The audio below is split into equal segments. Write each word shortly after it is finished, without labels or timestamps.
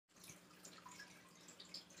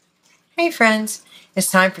Hey friends,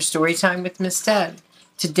 it's time for story time with Miss Deb.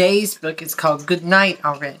 Today's book is called Goodnight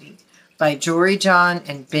Already by Jory John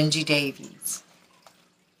and Benji Davies.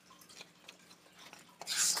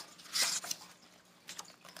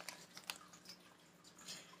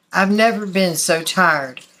 I've never been so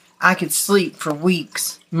tired. I could sleep for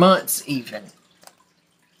weeks, months even.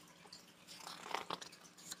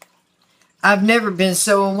 I've never been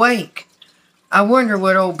so awake. I wonder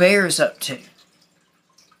what old Bear's up to.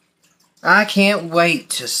 I can't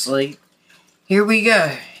wait to sleep. Here we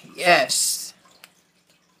go. Yes.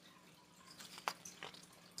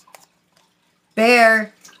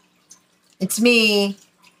 Bear, it's me.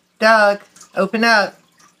 Doug, open up.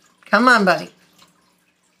 Come on, buddy.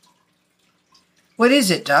 What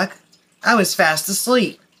is it, Doug? I was fast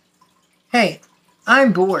asleep. Hey,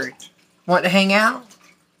 I'm bored. Want to hang out?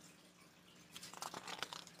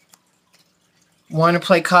 Want to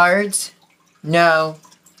play cards? No.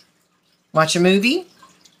 Watch a movie?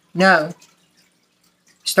 No.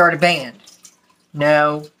 Start a band?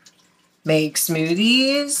 No. Make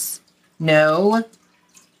smoothies? No.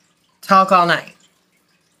 Talk all night?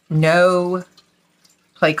 No.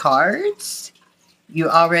 Play cards? You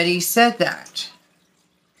already said that.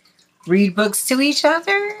 Read books to each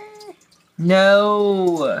other?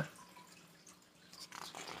 No.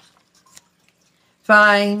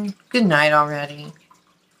 Fine. Good night already.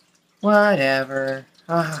 Whatever.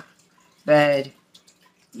 Bed.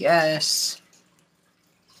 Yes.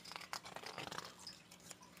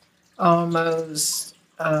 Almost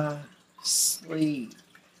sleep.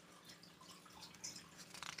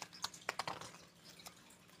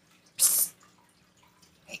 Psst.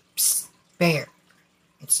 Hey, psst. Bear.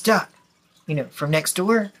 It's Doug. You know, from next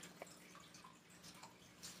door.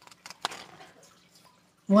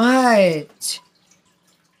 What?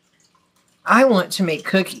 I want to make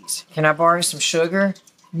cookies. Can I borrow some sugar?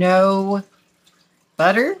 No.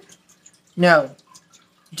 Butter? No.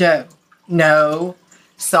 Dough? No.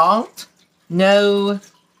 Salt? No.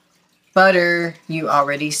 Butter? You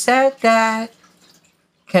already said that.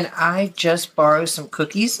 Can I just borrow some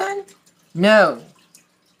cookies then? No.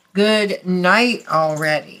 Good night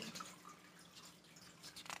already.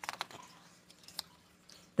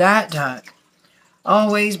 That Doug.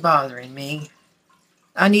 Always bothering me.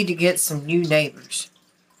 I need to get some new neighbors.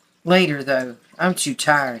 Later, though. I'm too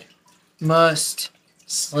tired. Must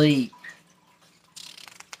sleep.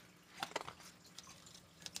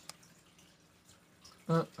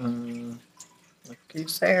 Look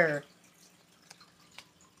who's there.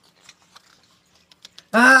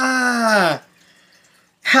 Ah!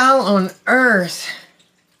 How on earth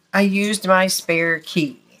I used my spare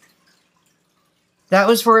key? That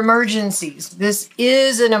was for emergencies. This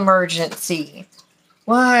is an emergency.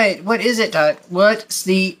 What? What is it, Doug? What's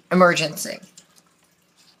the emergency?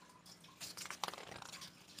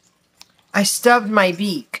 I stubbed my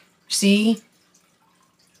beak. See?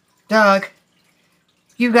 Doug,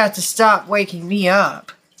 you got to stop waking me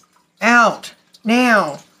up. Out.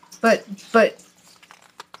 Now. But...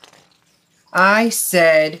 I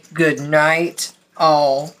said good night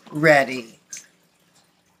already.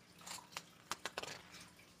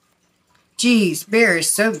 Geez, Bear is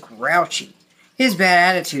so grouchy. His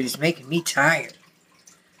bad attitude is making me tired.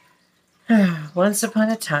 Once upon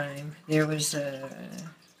a time, there was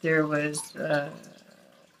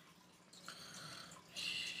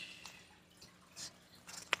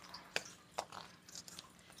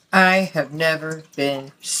I have never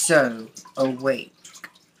been so awake.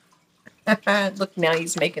 Look, now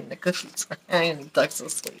he's making the cookies and Duck's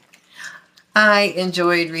asleep. I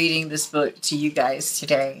enjoyed reading this book to you guys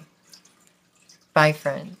today. Bye,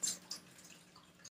 friends.